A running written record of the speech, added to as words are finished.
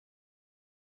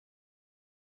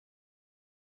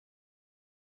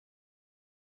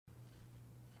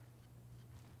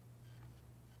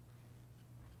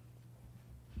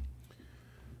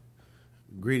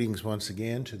Greetings once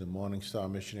again to the Morning Star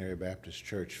Missionary Baptist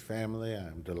Church family.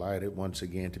 I'm delighted once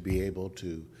again to be able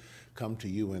to come to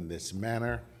you in this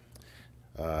manner.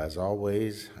 As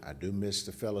always, I do miss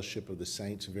the fellowship of the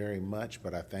saints very much,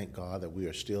 but I thank God that we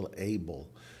are still able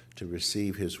to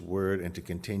receive His word and to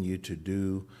continue to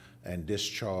do and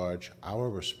discharge our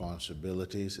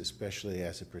responsibilities, especially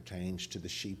as it pertains to the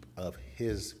sheep of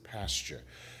His pasture.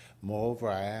 Moreover,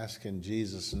 I ask in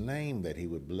Jesus' name that He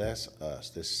would bless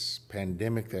us. This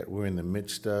pandemic that we're in the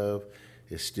midst of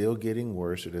is still getting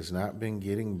worse. It has not been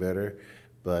getting better,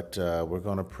 but we're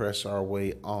going to press our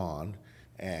way on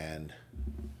and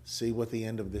see what the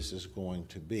end of this is going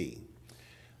to be.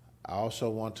 I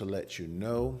also want to let you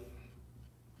know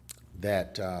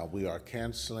that we are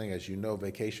canceling. As you know,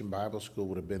 Vacation Bible School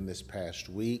would have been this past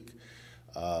week.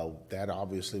 That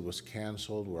obviously was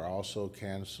canceled. We're also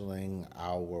canceling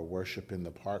our Worship in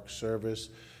the Park service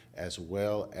as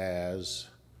well as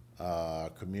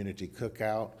community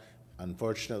cookout.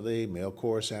 Unfortunately, Male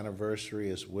Chorus anniversary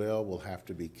as well will have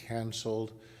to be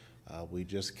canceled. We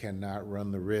just cannot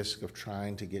run the risk of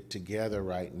trying to get together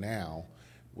right now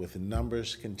with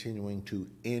numbers continuing to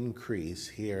increase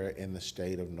here in the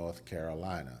state of North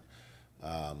Carolina.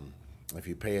 If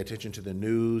you pay attention to the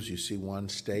news, you see one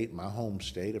state, my home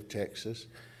state of Texas,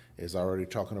 is already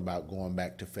talking about going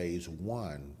back to phase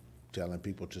one, telling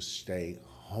people to stay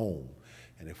home.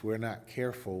 And if we're not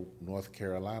careful, North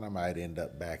Carolina might end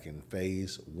up back in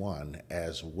phase one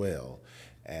as well.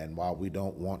 And while we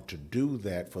don't want to do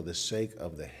that for the sake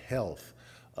of the health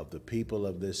of the people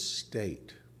of this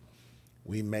state,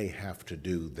 we may have to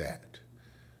do that.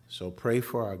 So pray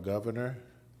for our governor,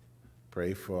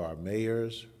 pray for our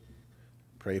mayors,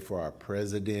 pray for our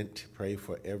president, pray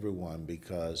for everyone,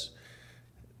 because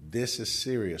this is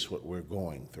serious what we're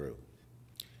going through.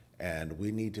 And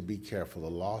we need to be careful. The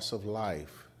loss of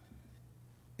life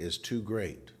is too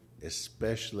great,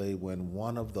 especially when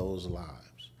one of those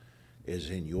lives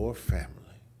is in your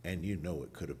family and you know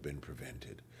it could have been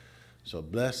prevented. So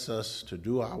bless us to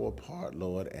do our part,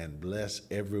 Lord, and bless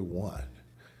everyone.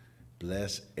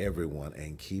 Bless everyone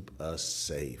and keep us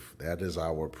safe. That is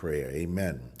our prayer.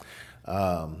 Amen.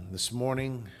 This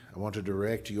morning, I want to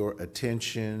direct your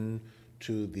attention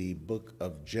to the book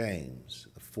of James,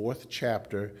 the 4th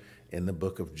chapter in the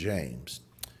book of James.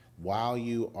 While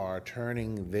you are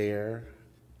turning there,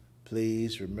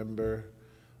 please remember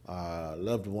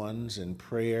loved ones in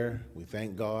prayer. We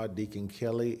thank God Deacon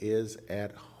Kelly is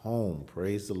at home.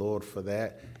 Praise the Lord for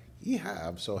that. Yeah,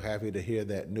 I'm so happy to hear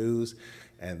that news.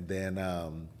 And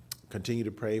then continue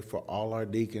to pray for all our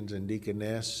deacons and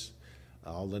deaconess,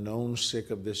 all the known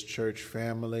sick of this church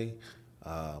family.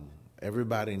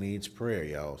 Everybody needs prayer,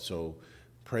 y'all. So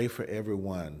pray for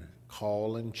everyone.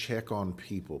 Call and check on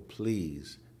people,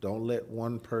 please. Don't let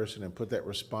one person and put that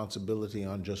responsibility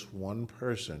on just one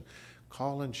person.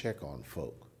 Call and check on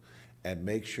folk and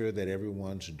make sure that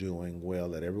everyone's doing well,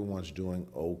 that everyone's doing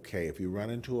okay. If you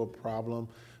run into a problem,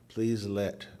 please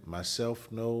let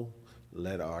myself know,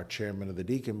 let our chairman of the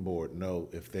deacon board know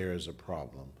if there is a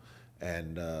problem.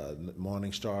 And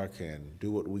Morning Star can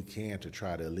do what we can to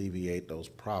try to alleviate those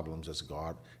problems as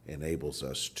God enables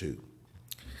us to.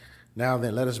 Now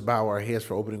then, let us bow our heads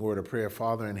for opening word of prayer.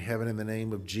 Father in heaven, in the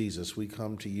name of Jesus, we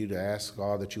come to you to ask,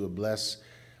 God, that you would bless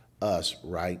us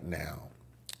right now.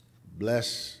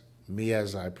 Bless me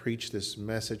as I preach this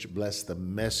message, bless the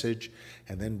message,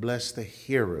 and then bless the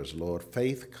hearers, Lord.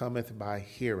 Faith cometh by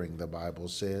hearing, the Bible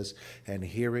says, and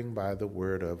hearing by the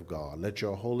word of God. Let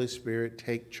your Holy Spirit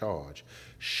take charge.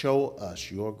 Show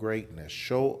us your greatness.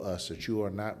 Show us that you are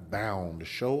not bound.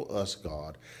 Show us,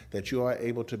 God, that you are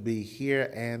able to be here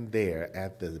and there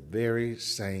at the very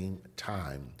same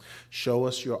time. Show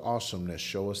us your awesomeness.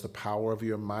 Show us the power of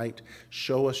your might.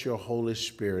 Show us your Holy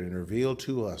Spirit and reveal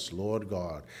to us, Lord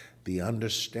God, the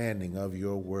understanding of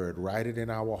your word. Write it in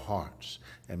our hearts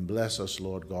and bless us,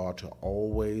 Lord God, to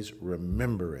always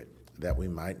remember it, that we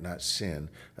might not sin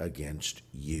against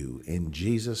you. In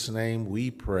Jesus' name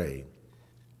we pray.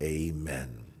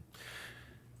 Amen.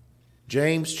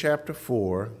 James chapter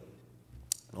 4.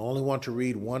 I only want to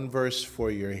read one verse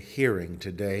for your hearing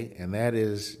today, and that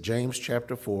is James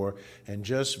chapter 4 and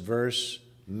just verse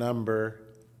number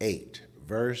 8.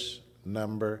 Verse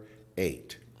number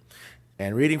 8.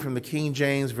 And reading from the King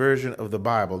James Version of the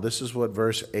Bible, this is what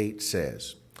verse 8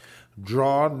 says.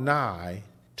 Draw nigh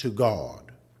to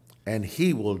God, and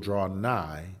he will draw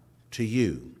nigh to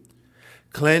you.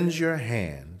 Cleanse your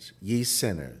hands, ye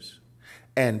sinners,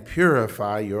 and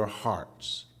purify your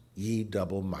hearts, ye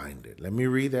double-minded. Let me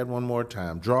read that one more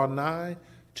time. Draw nigh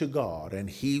to God,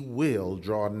 and he will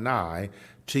draw nigh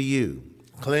to you.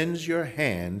 Cleanse your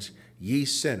hands, ye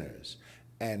sinners,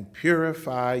 and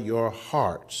purify your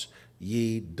hearts,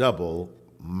 ye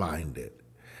double-minded.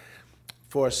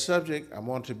 For a subject, I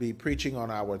want to be preaching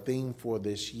on our theme for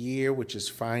this year, which is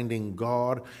finding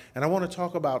God. And I want to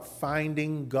talk about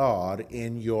finding God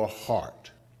in your heart.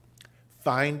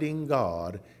 Finding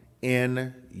God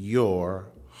in your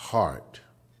heart.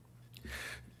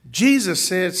 Jesus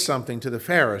said something to the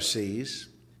Pharisees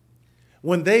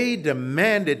when they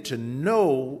demanded to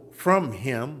know from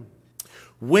him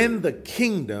when the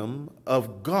kingdom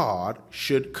of God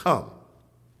should come.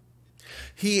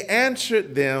 He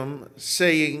answered them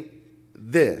saying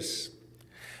this,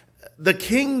 "The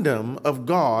kingdom of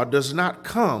God does not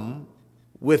come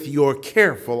with your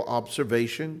careful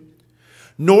observation,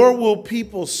 nor will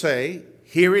people say,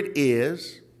 'Here it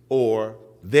is,' or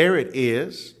 'There it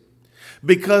is,'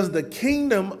 because the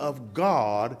kingdom of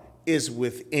God is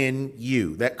within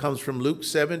you." That comes from Luke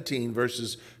 17,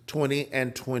 verses 20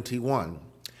 and 21.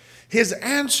 His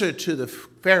answer to the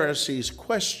Pharisees'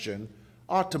 question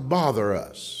ought to bother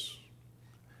us.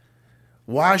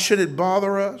 Why should it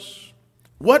bother us?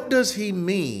 What does he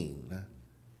mean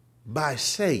by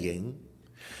saying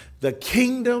the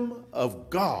kingdom of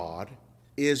God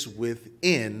is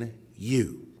within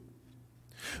you?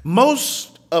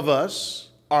 Most of us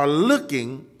are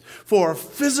looking for a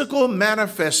physical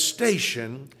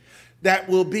manifestation that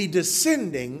will be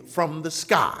descending from the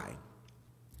sky.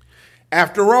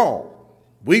 After all,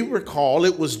 we recall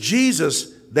it was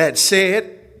Jesus that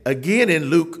said, again in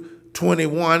Luke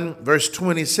 21, verse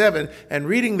 27, and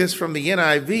reading this from the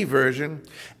NIV version,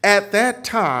 "At that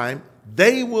time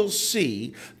they will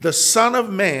see the Son of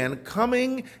Man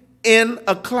coming in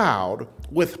a cloud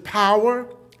with power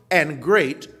and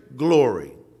great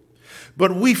glory."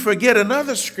 But we forget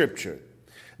another scripture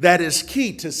that is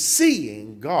key to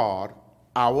seeing God,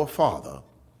 our Father.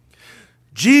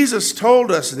 Jesus told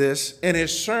us this in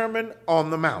his Sermon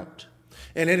on the Mount.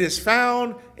 And it is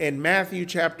found in Matthew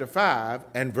chapter 5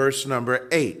 and verse number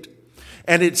 8.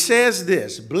 And it says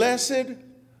this, "Blessed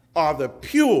are the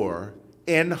pure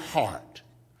in heart,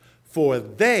 for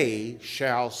they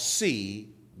shall see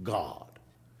God."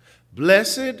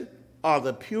 Blessed are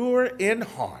the pure in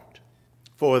heart,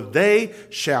 for they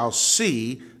shall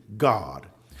see God.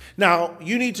 Now,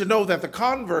 you need to know that the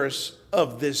converse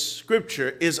of this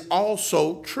scripture is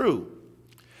also true.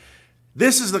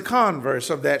 This is the converse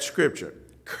of that scripture.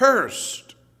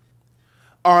 "Cursed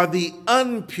are the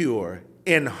unpure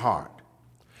in heart,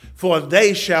 for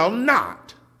they shall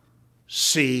not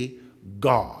see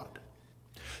God."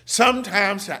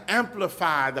 Sometimes to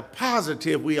amplify the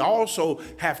positive, we also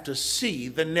have to see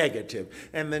the negative.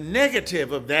 And the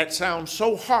negative of that sounds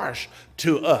so harsh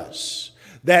to us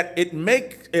that it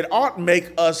ought to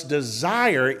make us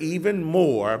desire even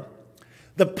more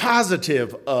the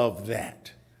positive of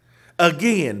that.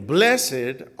 Again,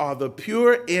 "Blessed are the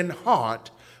pure in heart,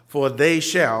 for they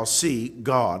shall see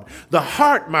God." The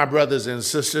heart, my brothers and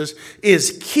sisters,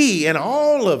 is key in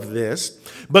all of this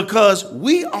because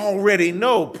we already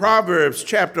know Proverbs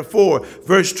chapter 4,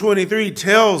 verse 23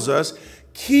 tells us,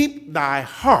 "Keep thy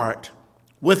heart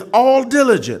with all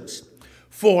diligence,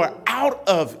 for out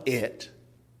of it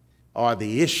are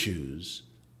the issues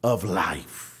of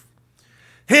life."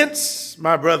 Hence,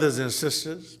 my brothers and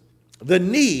sisters, the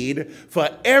need for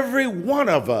every one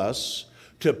of us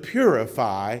to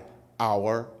purify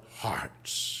our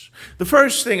hearts. The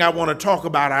first thing I want to talk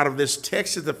about out of this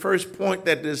text is the first point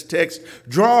that this text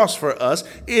draws for us.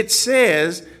 It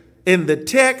says in the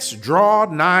text, "Draw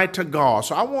nigh to God."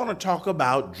 So I want to talk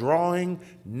about drawing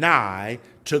nigh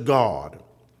to God.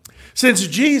 Since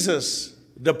Jesus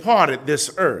departed this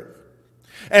earth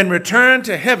and returned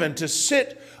to heaven to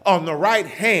sit on the right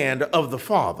hand of the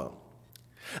Father,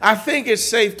 I think it's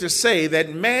safe to say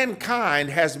that mankind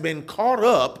has been caught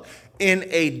up in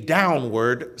a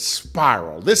downward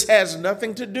spiral. This has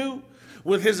nothing to do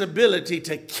with his ability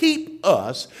to keep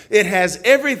us. It has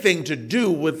everything to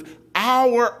do with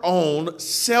our own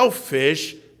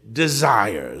selfish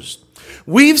desires.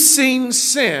 We've seen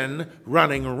sin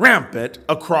running rampant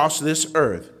across this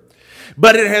earth,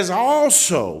 but it has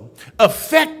also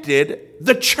affected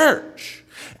the church,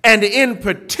 and in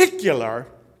particular,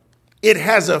 it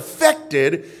has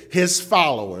affected his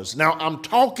followers. Now, I'm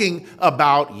talking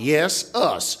about, yes,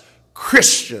 us,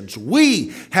 Christians.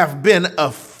 We have been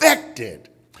affected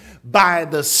by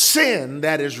the sin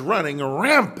that is running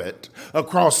rampant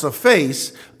across the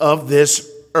face of this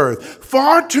earth.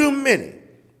 Far too many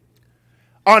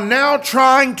are now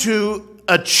trying to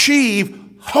achieve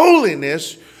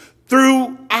holiness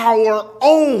through our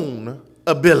own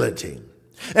ability.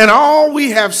 And all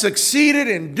we have succeeded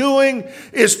in doing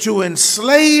is to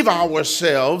enslave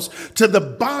ourselves to the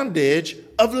bondage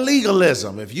of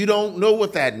legalism. If you don't know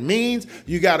what that means,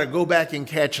 you got to go back and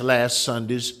catch last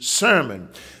Sunday's sermon.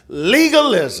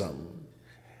 Legalism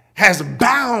has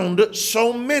bound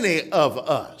so many of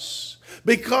us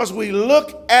because we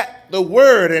look at the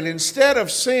word, and instead of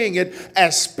seeing it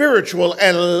as spiritual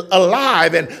and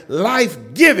alive and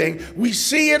life-giving, we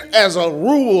see it as a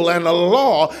rule and a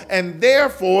law, and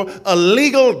therefore a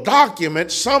legal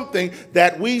document, something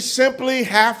that we simply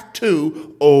have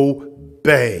to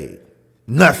obey.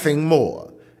 Nothing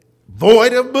more.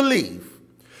 Void of belief.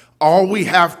 All we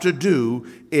have to do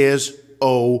is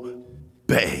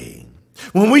obey.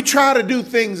 When we try to do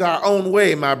things our own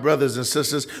way, my brothers and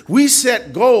sisters, we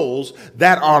set goals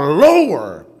that are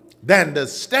lower than the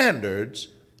standards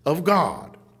of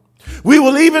God. We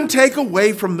will even take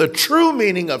away from the true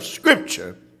meaning of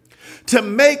Scripture to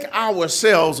make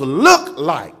ourselves look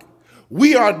like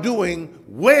we are doing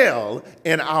well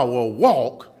in our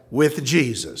walk with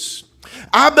Jesus.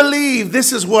 I believe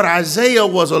this is what Isaiah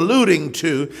was alluding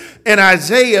to in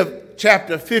Isaiah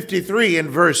chapter 53 and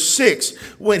verse 6,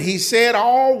 when he said,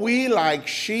 all we like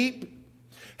sheep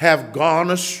have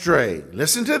gone astray.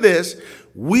 Listen to this.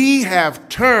 We have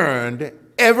turned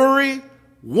every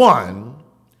one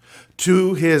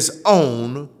to his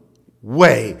own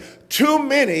way. Too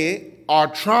many are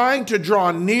trying to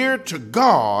draw near to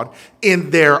God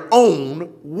in their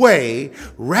own way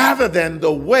rather than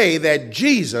the way that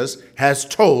Jesus has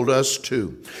told us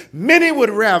to. Many would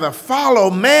rather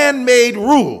follow man-made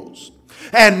rules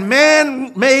and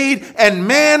man-made and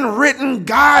man-written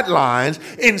guidelines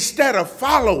instead of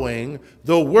following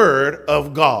the word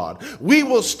of God. We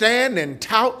will stand and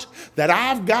tout that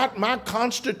I've got my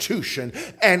Constitution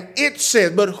and it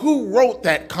says, but who wrote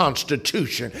that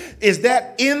Constitution? Is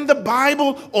that in the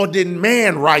Bible or did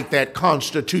man write that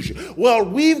Constitution? Well,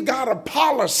 we've got a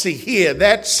policy here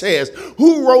that says,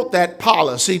 who wrote that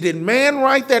policy? Did man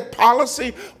write that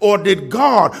policy or did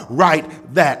God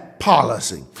write that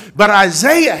policy? But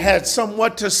Isaiah had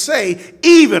somewhat to say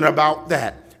even about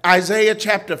that. Isaiah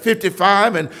chapter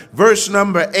 55 and verse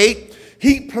number 8,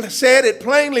 he said it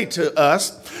plainly to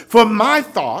us, for my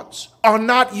thoughts are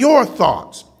not your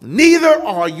thoughts, neither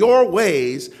are your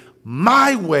ways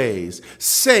my ways,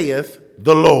 saith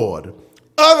the Lord.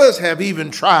 Others have even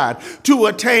tried to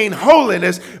attain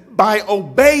holiness by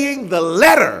obeying the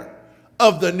letter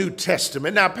of the New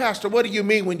Testament. Now, Pastor, what do you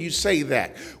mean when you say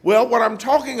that? Well, what I'm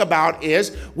talking about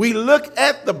is we look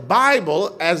at the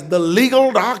Bible as the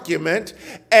legal document,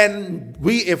 and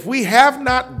if we have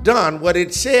not done what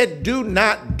it said do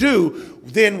not do,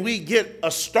 then we get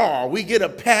a star, we get a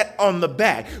pat on the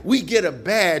back, we get a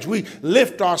badge, we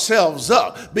lift ourselves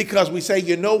up because we say,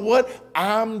 you know what,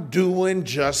 I'm doing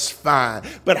just fine.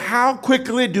 But how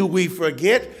quickly do we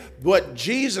forget what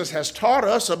Jesus has taught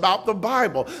us about the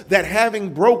Bible, that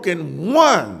having broken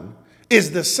one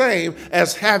is the same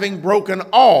as having broken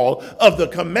all of the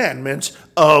commandments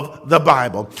of the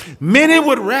Bible. Many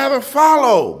would rather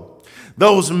follow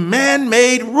those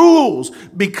man-made rules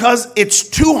because it's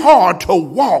too hard to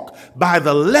walk by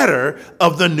the letter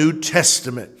of the New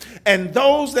Testament. And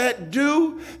those that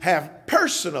do have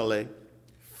personally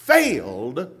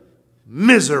failed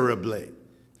miserably.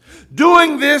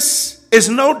 Doing this is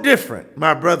no different,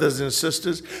 my brothers and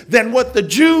sisters, than what the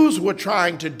Jews were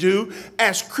trying to do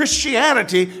as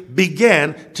Christianity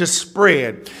began to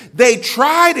spread. They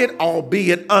tried it,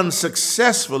 albeit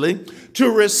unsuccessfully, to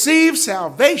receive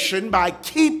salvation by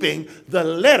keeping the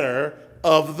letter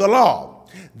of the law.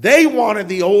 They wanted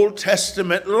the Old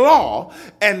Testament law,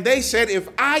 and they said, if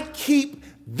I keep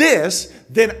this,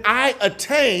 then I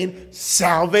attain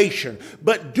salvation.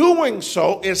 But doing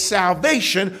so is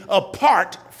salvation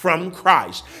apart from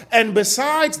Christ. And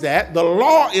besides that, the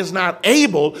law is not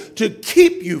able to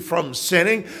keep you from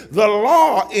sinning. The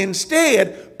law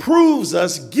instead proves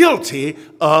us guilty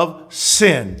of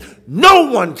sin.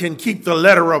 No one can keep the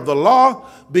letter of the law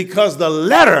because the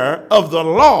letter of the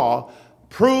law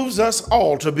proves us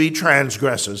all to be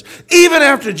transgressors. Even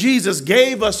after Jesus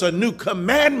gave us a new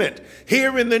commandment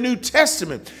here in the New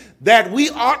Testament, that we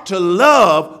ought to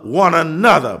love one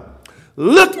another.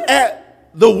 Look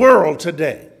at the world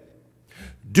today.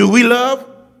 Do we love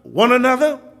one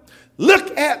another?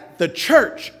 Look at the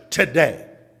church today.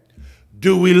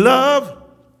 Do we love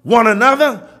one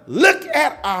another? Look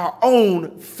at our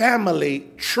own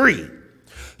family tree.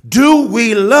 Do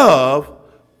we love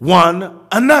one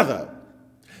another?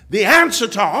 The answer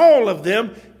to all of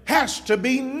them has to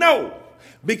be no.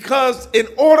 Because in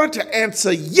order to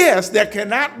answer yes, there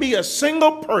cannot be a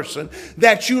single person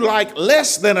that you like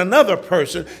less than another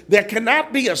person. There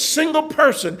cannot be a single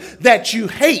person that you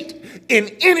hate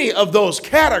in any of those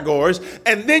categories,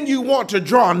 and then you want to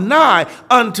draw nigh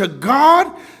unto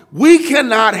God, we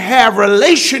cannot have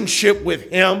relationship with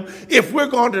him if we're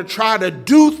going to try to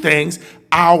do things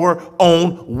our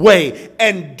own way.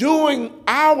 And doing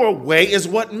our way is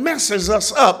what messes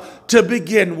us up to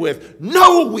begin with.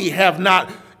 No, we have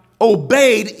not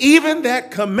obeyed even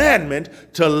that commandment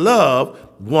to love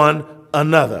one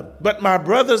another. But my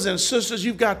brothers and sisters,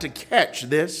 you've got to catch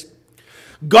this.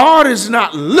 God is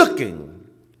not looking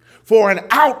for an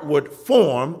outward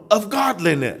form of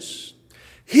godliness.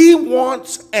 He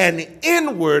wants an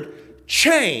inward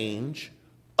change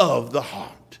of the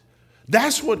heart.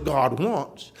 That's what God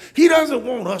wants. He doesn't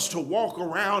want us to walk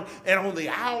around and on the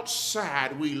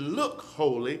outside we look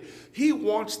holy. He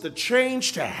wants the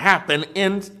change to happen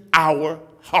in our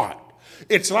heart.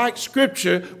 It's like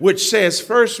scripture which says,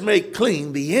 first make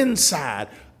clean the inside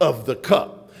of the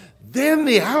cup. Then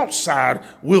the outside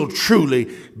will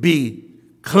truly be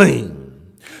clean.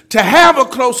 To have a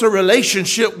closer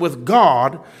relationship with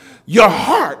God, your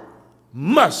heart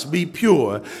must be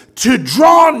pure. To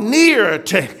draw near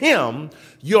to him,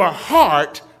 your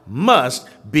heart must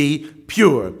be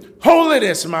pure.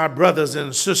 Holiness, my brothers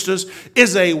and sisters,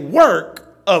 is a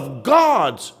work of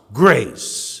God's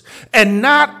grace and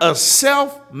not a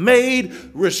self-made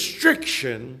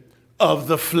restriction of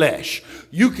the flesh.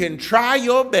 You can try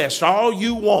your best all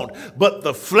you want, but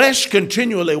the flesh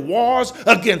continually wars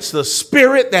against the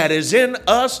spirit that is in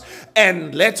us.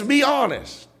 And let's be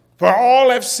honest, for all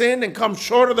have sinned and come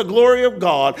short of the glory of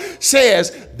God,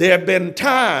 says there have been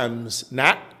times,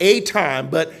 not a time,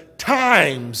 but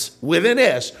times with an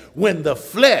S, when the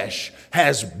flesh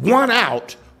has won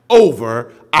out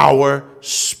over our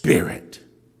spirit.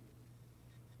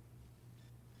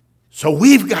 So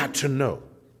we've got to know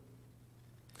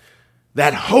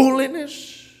that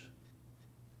holiness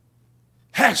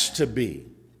has to be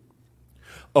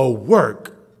a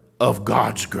work of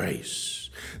God's grace.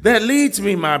 That leads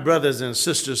me, my brothers and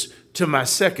sisters, to my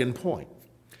second point.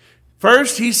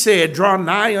 First, he said, draw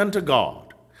nigh unto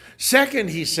God. Second,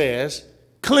 he says,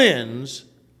 cleanse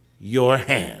your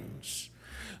hands.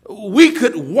 We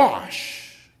could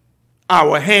wash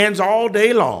our hands all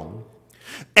day long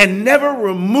and never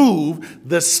remove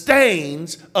the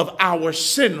stains of our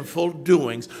sinful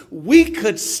doings. We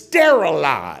could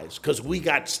sterilize, because we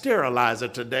got sterilizer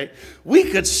today, we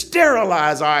could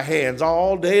sterilize our hands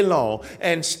all day long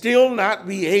and still not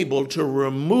be able to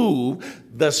remove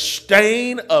the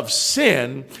stain of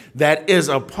sin that is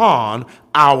upon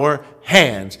our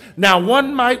hands. Now,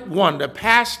 one might wonder,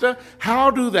 Pastor,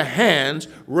 how do the hands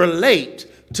relate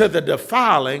to the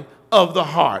defiling of the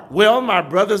heart? Well, my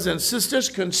brothers and sisters,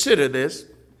 consider this.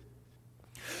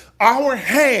 Our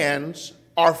hands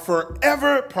are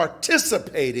forever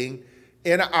participating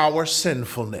in our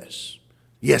sinfulness.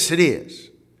 Yes, it is.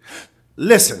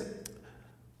 Listen,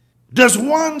 does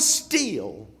one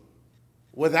steal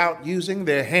without using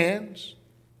their hands?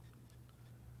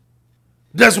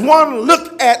 Does one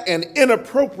look at an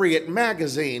inappropriate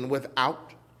magazine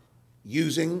without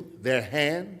using their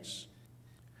hands?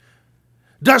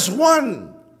 Does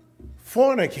one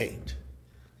fornicate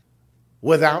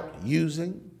without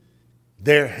using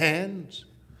their hands?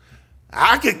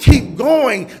 I could keep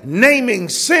going naming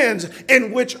sins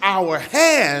in which our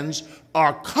hands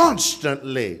are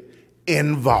constantly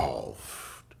involved.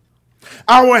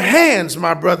 Our hands,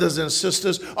 my brothers and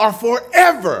sisters, are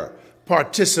forever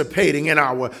participating in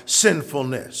our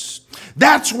sinfulness.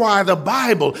 That's why the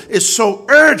Bible is so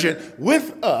urgent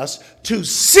with us to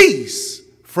cease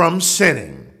from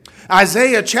sinning.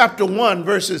 Isaiah chapter 1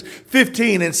 verses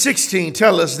 15 and 16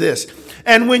 tell us this.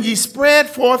 And when ye spread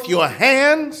forth your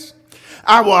hands,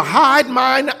 I will hide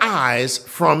mine eyes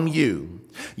from you.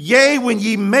 Yea, when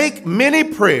ye make many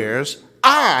prayers,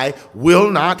 I will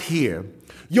not hear.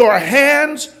 Your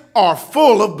hands are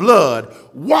full of blood.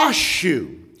 Wash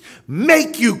you,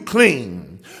 make you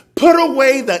clean. Put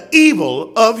away the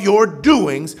evil of your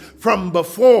doings from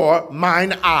before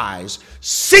mine eyes.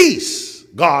 Cease,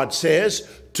 God says,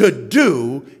 to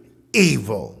do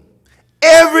evil.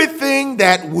 Everything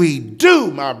that we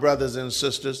do, my brothers and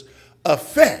sisters,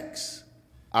 affects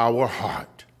our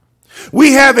heart.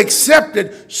 We have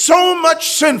accepted so much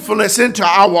sinfulness into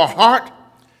our heart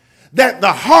that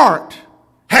the heart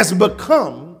has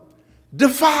become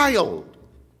defiled.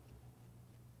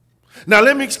 Now,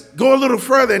 let me go a little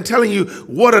further in telling you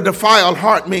what a defiled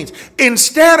heart means.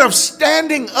 Instead of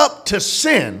standing up to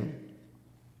sin,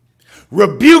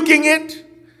 rebuking it,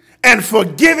 and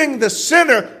forgiving the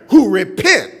sinner who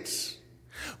repents,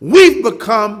 we've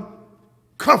become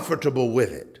comfortable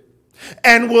with it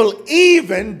and will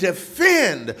even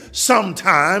defend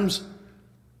sometimes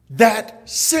that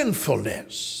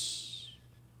sinfulness.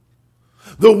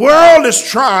 The world is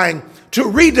trying to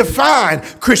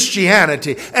redefine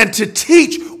Christianity and to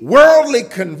teach worldly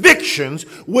convictions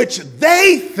which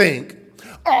they think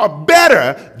are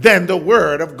better than the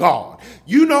Word of God.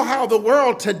 You know how the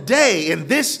world today, in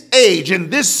this age, in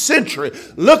this century,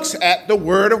 looks at the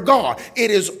Word of God.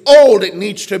 It is old. It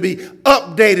needs to be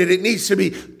updated. It needs to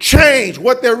be changed.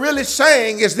 What they're really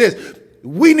saying is this: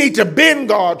 we need to bend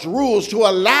God's rules to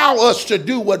allow us to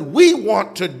do what we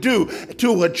want to do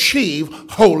to achieve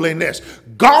holiness.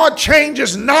 God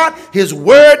changes not. His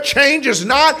word changes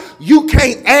not. You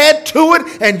can't add to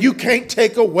it and you can't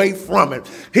take away from it.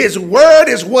 His word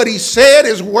is what he said.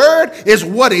 His word is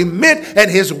what he meant. And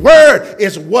his word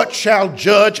is what shall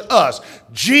judge us.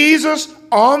 Jesus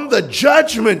on the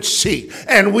judgment seat.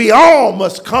 And we all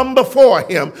must come before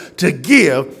him to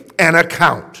give an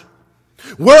account.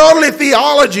 Worldly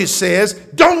theology says,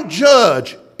 don't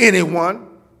judge anyone.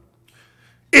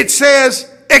 It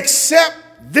says, accept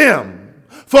them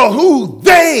for who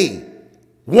they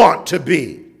want to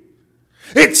be.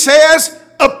 It says,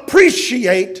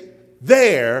 appreciate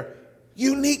their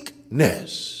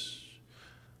uniqueness.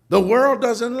 The world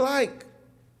doesn't like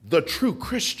the true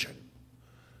Christian,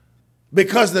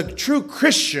 because the true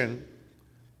Christian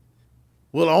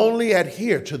will only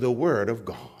adhere to the Word of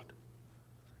God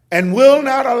and will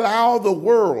not allow the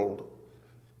world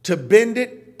to bend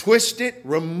it, twist it,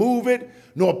 remove it,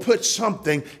 nor put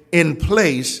something in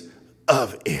place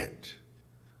of it.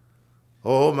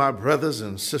 Oh, my brothers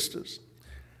and sisters,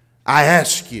 I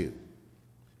ask you,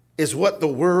 is what the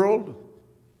world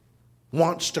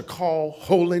wants to call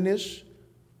holiness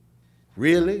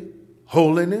really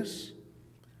holiness?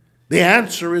 The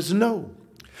answer is no.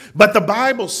 But the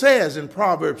Bible says in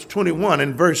Proverbs 21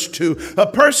 and verse 2, a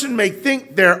person may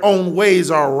think their own ways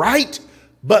are right,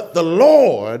 but the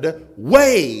Lord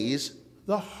weighs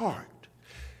the heart.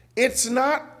 It's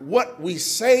not what we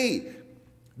say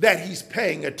that he's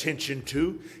paying attention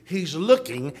to. He's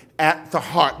looking at the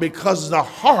heart, because the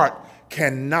heart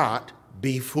cannot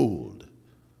be fooled.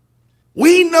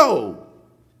 We know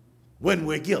when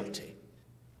we're guilty.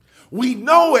 We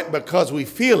know it because we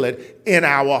feel it in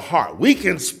our heart. We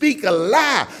can speak a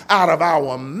lie out of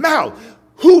our mouth.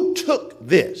 Who took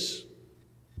this?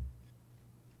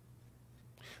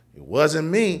 It wasn't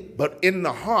me, but in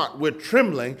the heart we're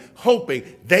trembling, hoping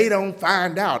they don't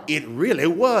find out it really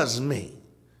was me.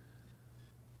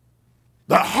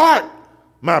 The heart,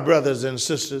 my brothers and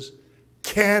sisters,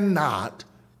 cannot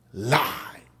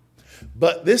lie.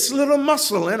 But this little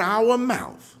muscle in our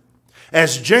mouth,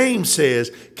 as James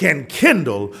says, can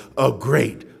kindle a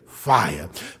great fire.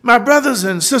 My brothers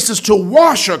and sisters, to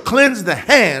wash or cleanse the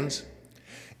hands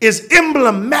is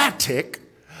emblematic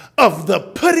of the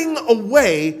putting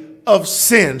away of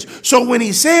sins. So when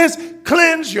he says,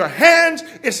 cleanse your hands,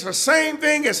 it's the same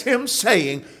thing as him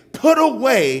saying, put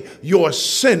away your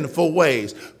sinful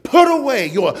ways. Put away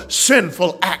your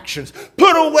sinful actions.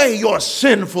 Put away your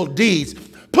sinful deeds.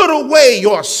 Put away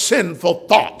your sinful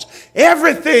thoughts.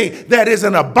 Everything that is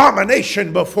an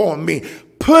abomination before me,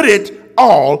 put it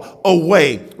all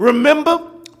away.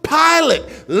 Remember, Pilate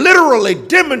literally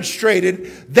demonstrated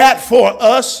that for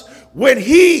us when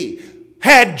he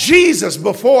had Jesus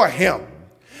before him.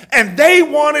 And they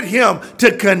wanted him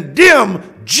to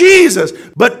condemn Jesus,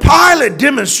 but Pilate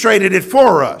demonstrated it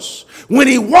for us when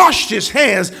he washed his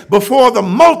hands before the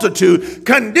multitude,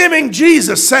 condemning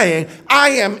Jesus, saying, I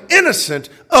am innocent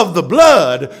of the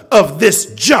blood of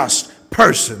this just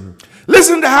person.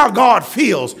 Listen to how God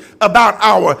feels about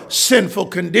our sinful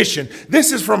condition.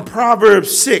 This is from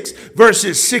Proverbs 6,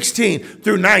 verses 16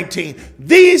 through 19.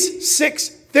 These 6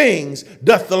 things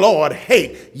doth the Lord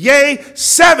hate. Yea,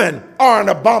 7 are an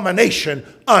abomination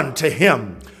unto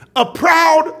him. A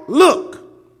proud look,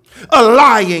 a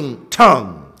lying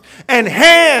tongue, and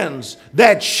hands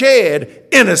that shed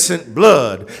innocent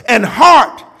blood, and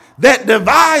heart that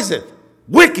deviseth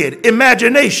wicked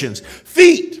imaginations,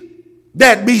 feet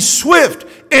that be swift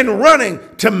in running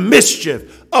to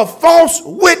mischief, a false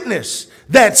witness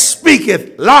that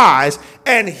speaketh lies,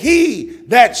 and he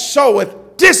that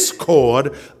soweth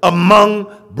discord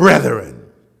among brethren.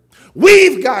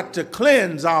 We've got to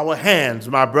cleanse our hands,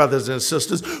 my brothers and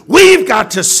sisters. We've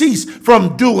got to cease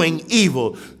from doing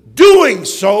evil. Doing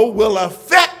so will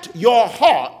affect your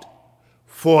heart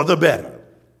for the better.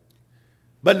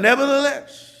 But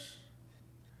nevertheless,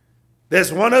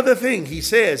 there's one other thing he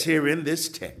says here in this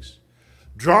text.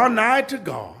 Draw nigh to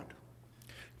God,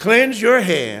 cleanse your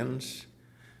hands,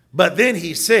 but then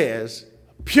he says,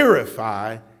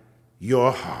 purify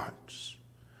your hearts.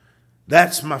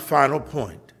 That's my final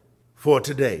point for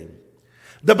today.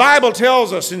 The Bible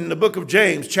tells us in the book of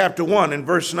James, chapter 1 and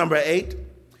verse number 8,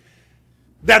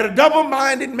 that a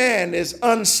double-minded man is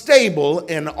unstable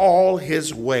in all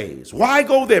his ways. Why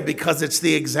go there? Because it's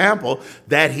the example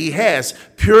that he has.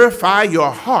 Purify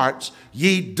your hearts,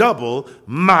 ye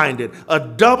double-minded. A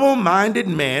double-minded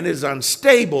man is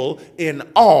unstable in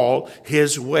all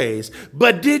his ways.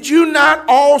 But did you not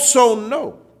also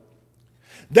know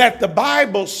that the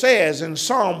Bible says in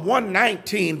Psalm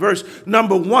 119, verse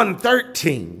number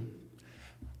 113,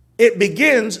 it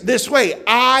begins this way: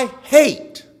 I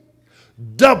hate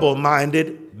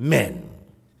double-minded men.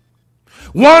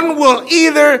 One will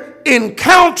either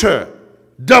encounter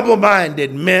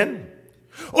double-minded men,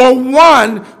 or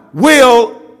one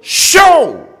will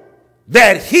show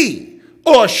that he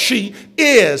or she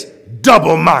is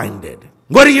double-minded.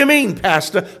 What do you mean,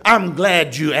 Pastor? I'm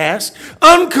glad you asked.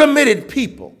 Uncommitted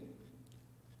people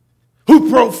who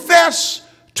profess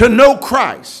to know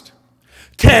Christ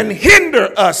can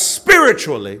hinder us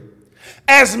spiritually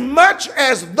as much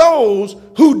as those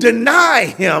who deny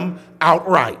him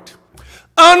outright.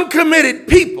 Uncommitted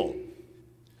people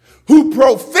who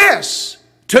profess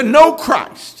to know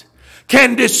Christ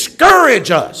can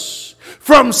discourage us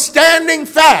from standing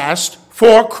fast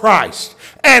for Christ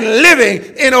and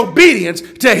living in obedience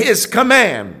to his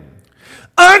command.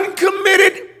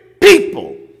 Uncommitted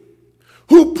people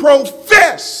who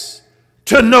profess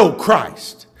to know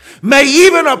Christ may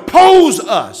even oppose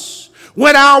us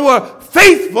when our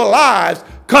faithful lives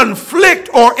conflict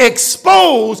or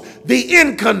expose the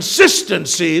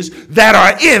inconsistencies that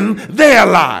are in their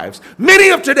lives. Many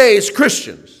of today's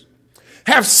Christians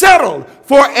have settled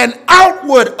for an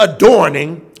outward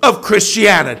adorning of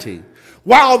Christianity,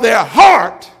 while their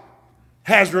heart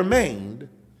has remained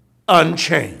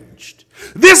unchanged.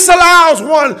 This allows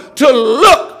one to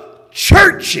look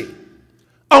churchy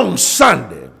on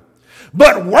Sunday,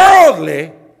 but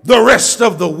worldly the rest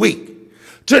of the week.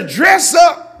 To dress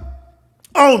up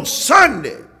on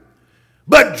Sunday,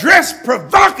 but dress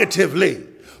provocatively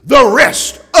the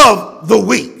rest of the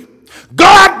week.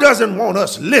 God doesn't want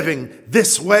us living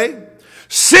this way.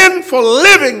 Sinful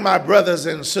living, my brothers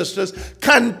and sisters,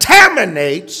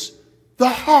 contaminates the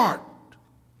heart.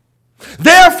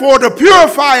 Therefore, to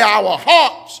purify our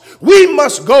hearts, we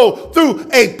must go through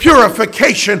a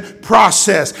purification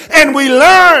process. And we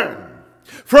learn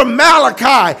from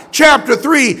Malachi chapter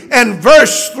 3 and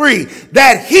verse 3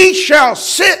 that he shall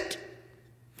sit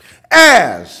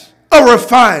as a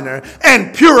refiner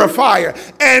and purifier,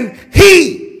 and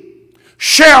he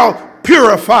shall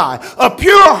purify. A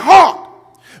pure heart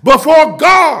before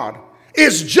God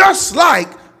is just like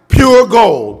pure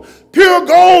gold. Pure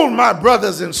gold, my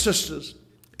brothers and sisters,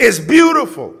 is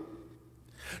beautiful,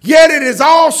 yet it is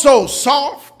also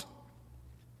soft,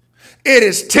 it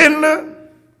is tender,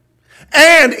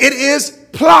 and it is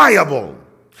pliable.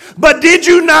 But did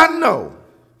you not know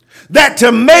that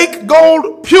to make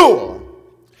gold pure,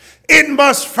 it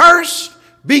must first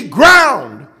be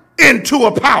ground into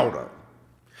a powder,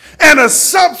 and a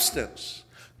substance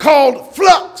called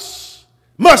flux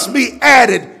must be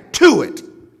added to it?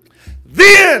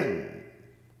 Then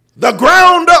the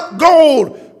ground up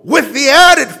gold with the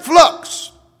added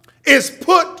flux is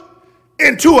put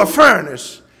into a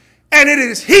furnace, and it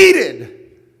is heated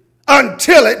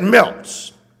until it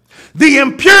melts. The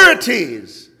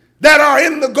impurities that are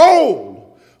in the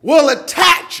gold will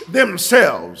attach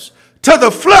themselves to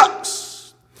the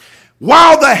flux,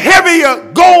 while the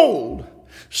heavier gold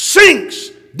sinks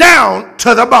down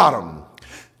to the bottom.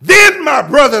 Then, my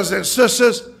brothers and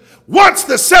sisters, once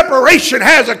the separation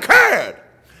has occurred,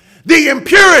 the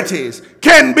impurities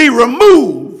can be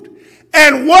removed,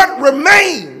 and what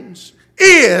remains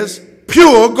is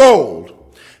pure gold.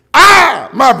 I,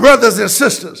 my brothers and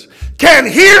sisters, can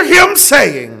hear him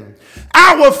saying,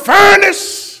 our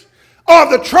furnace are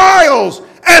the trials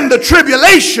and the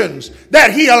tribulations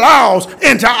that he allows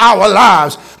into our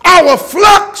lives. Our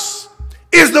flux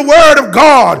is the word of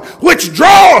God, which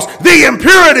draws the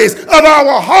impurities of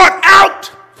our heart out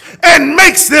and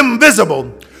makes them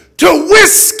visible. To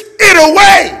whisk it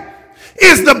away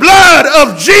is the blood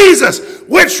of Jesus,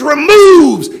 which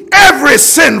removes every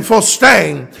sinful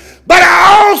stain. But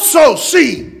I also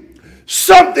see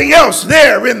something else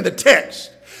there in the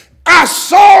text. I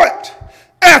saw it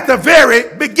at the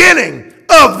very beginning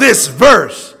of this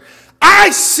verse. I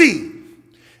see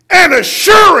an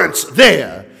assurance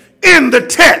there in the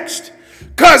text,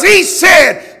 because he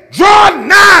said, draw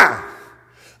nigh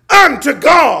unto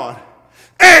God,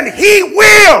 and he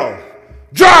will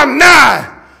draw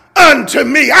nigh unto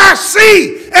me. I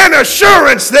see an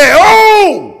assurance there.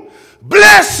 Oh,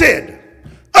 blessed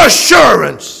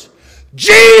assurance.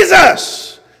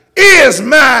 Jesus is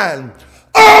mine.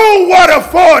 Oh, what a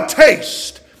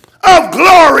foretaste of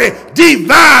glory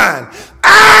divine.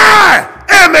 I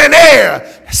am an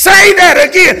heir. Say that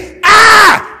again.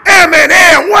 I am an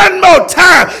heir. One more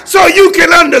time so you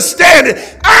can understand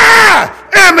it. I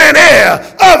am an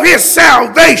heir of his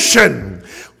salvation.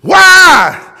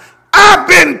 Why? I've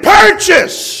been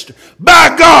purchased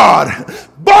by God,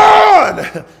 born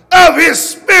of his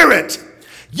spirit.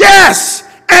 Yes,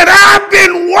 and I've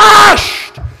been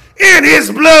washed in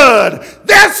his blood.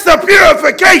 That's the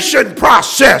purification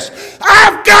process.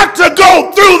 I've got to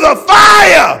go through the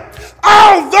fire,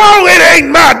 although it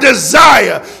ain't my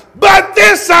desire. But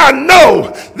this I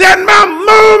know, that my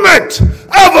moment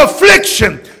of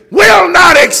affliction will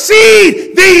not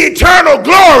exceed the eternal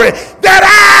glory that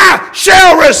I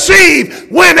shall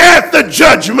receive when at the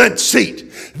judgment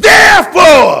seat.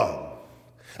 Therefore,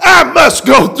 I must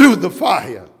go through the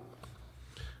fire,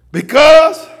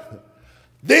 because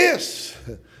this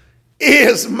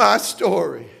is my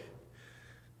story.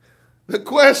 The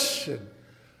question,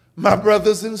 my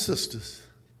brothers and sisters,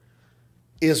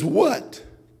 is what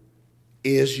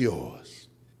is yours?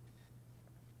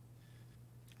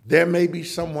 There may be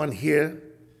someone here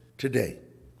today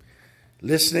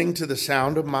listening to the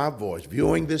sound of my voice,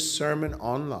 viewing this sermon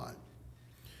online,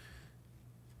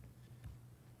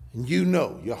 and you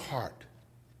know your heart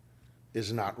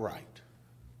is not right.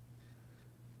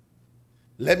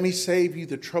 Let me save you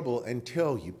the trouble and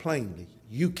tell you plainly,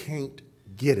 you can't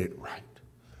get it right.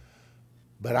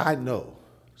 But I know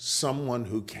someone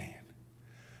who can.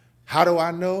 How do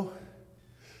I know?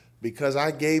 Because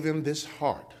I gave him this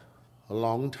heart a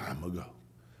long time ago.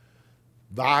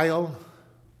 Vile,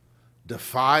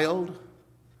 defiled,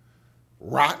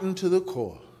 rotten to the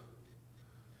core.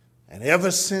 And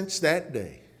ever since that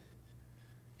day,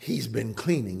 he's been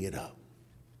cleaning it up.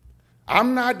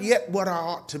 I'm not yet what I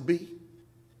ought to be,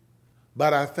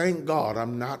 but I thank God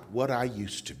I'm not what I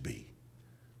used to be.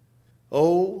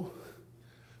 Oh,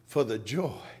 for the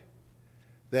joy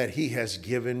that he has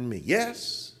given me.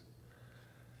 Yes,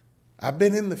 I've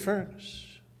been in the furnace.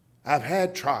 I've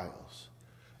had trials.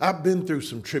 I've been through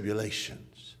some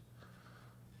tribulations.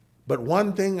 But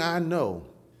one thing I know,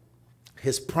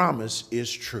 his promise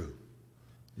is true.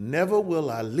 Never will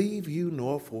I leave you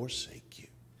nor forsake you.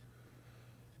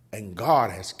 And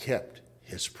God has kept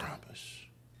his promise.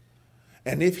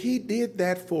 And if he did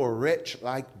that for a wretch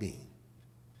like me,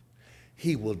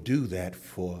 he will do that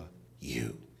for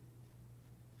you.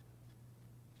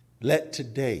 Let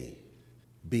today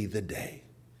be the day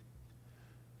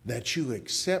that you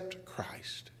accept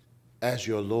Christ as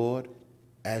your Lord,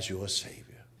 as your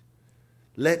Savior.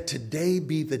 Let today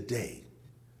be the day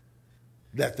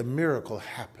that the miracle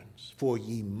happens, for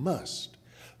ye must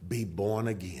be born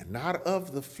again, not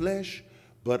of the flesh,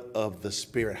 but of the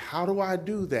Spirit. How do I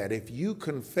do that? If you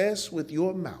confess with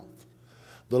your mouth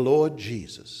the Lord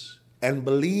Jesus and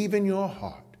believe in your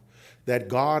heart that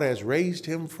God has raised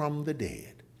him from the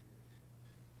dead,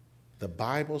 the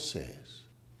Bible says,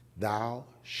 thou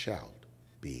shalt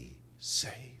be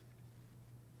saved.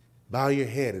 Bow your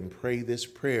head and pray this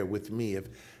prayer with me if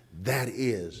that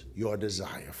is your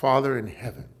desire. Father in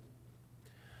heaven,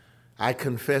 I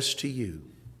confess to you,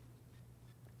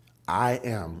 I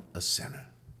am a sinner,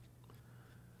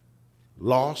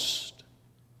 lost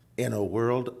in a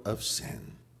world of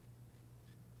sin.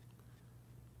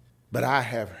 But I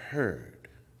have heard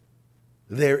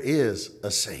there is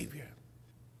a Savior,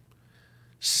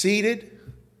 seated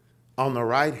on the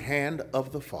right hand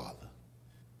of the Father,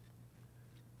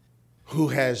 who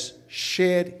has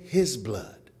shed his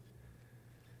blood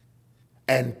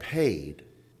and paid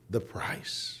the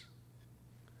price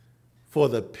for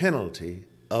the penalty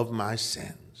of my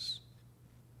sins.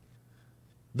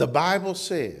 The Bible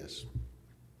says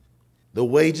the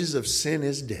wages of sin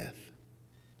is death.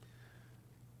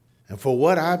 And for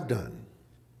what I've done,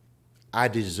 I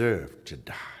deserve to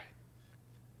die.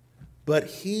 But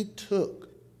he took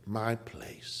my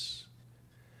place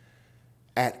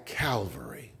at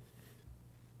Calvary,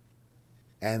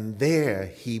 and there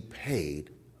he paid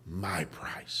my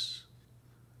price.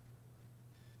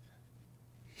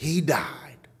 He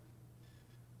died,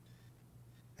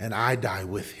 and I die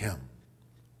with him.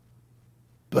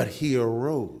 But he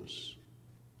arose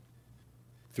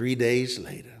 3 days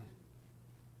later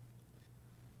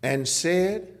and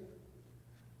said,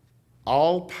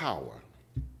 all power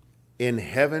in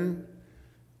heaven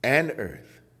and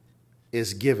earth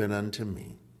is given unto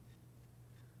me.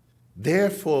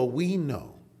 Therefore we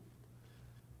know,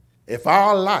 if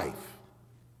our life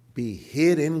be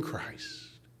hid in Christ,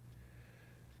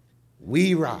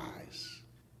 we rise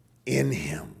in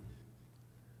him,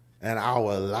 and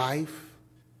our life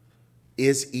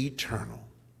is eternal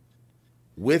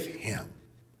with him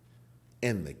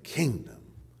in the kingdom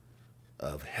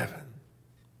of heaven.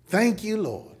 Thank you,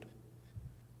 Lord,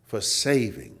 for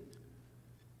saving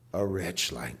a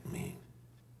wretch like me.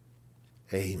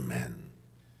 Amen.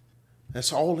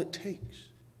 That's all it takes.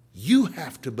 You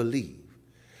have to believe.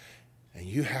 And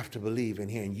you have to believe in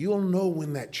here. And you'll know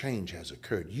when that change has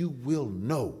occurred. You will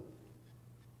know.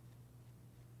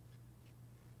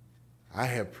 I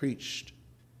have preached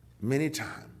many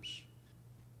times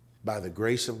by the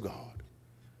grace of God.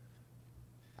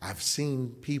 I've seen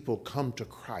people come to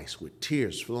Christ with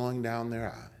tears flowing down their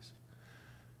eyes.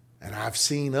 And I've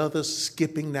seen others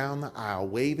skipping down the aisle,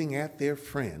 waving at their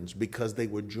friends because they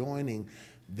were joining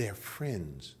their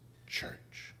friends'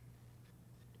 church.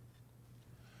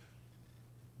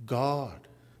 God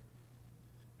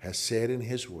has said in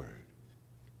his word,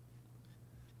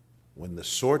 when the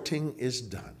sorting is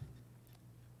done,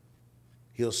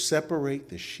 he'll separate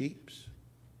the sheep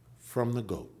from the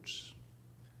goats.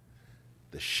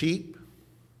 The sheep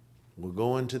will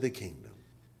go into the kingdom,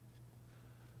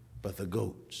 but the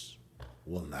goats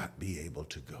will not be able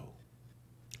to go.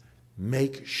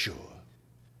 Make sure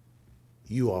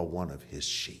you are one of his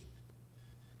sheep.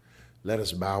 Let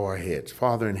us bow our heads.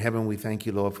 Father in heaven, we thank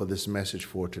you, Lord, for this message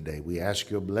for today. We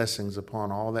ask your blessings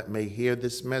upon all that may hear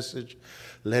this message.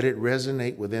 Let it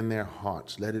resonate within their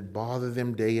hearts. Let it bother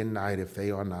them day and night if they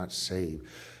are not saved.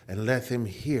 And let them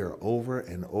hear over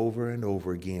and over and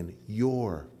over again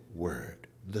your word,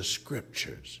 the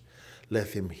scriptures.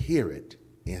 Let them hear it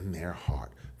in their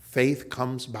heart. Faith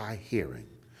comes by hearing,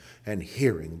 and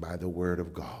hearing by the word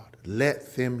of God.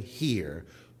 Let them hear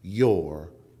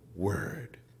your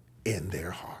word in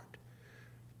their heart.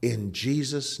 In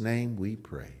Jesus' name we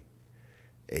pray.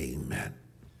 Amen.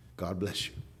 God bless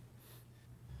you.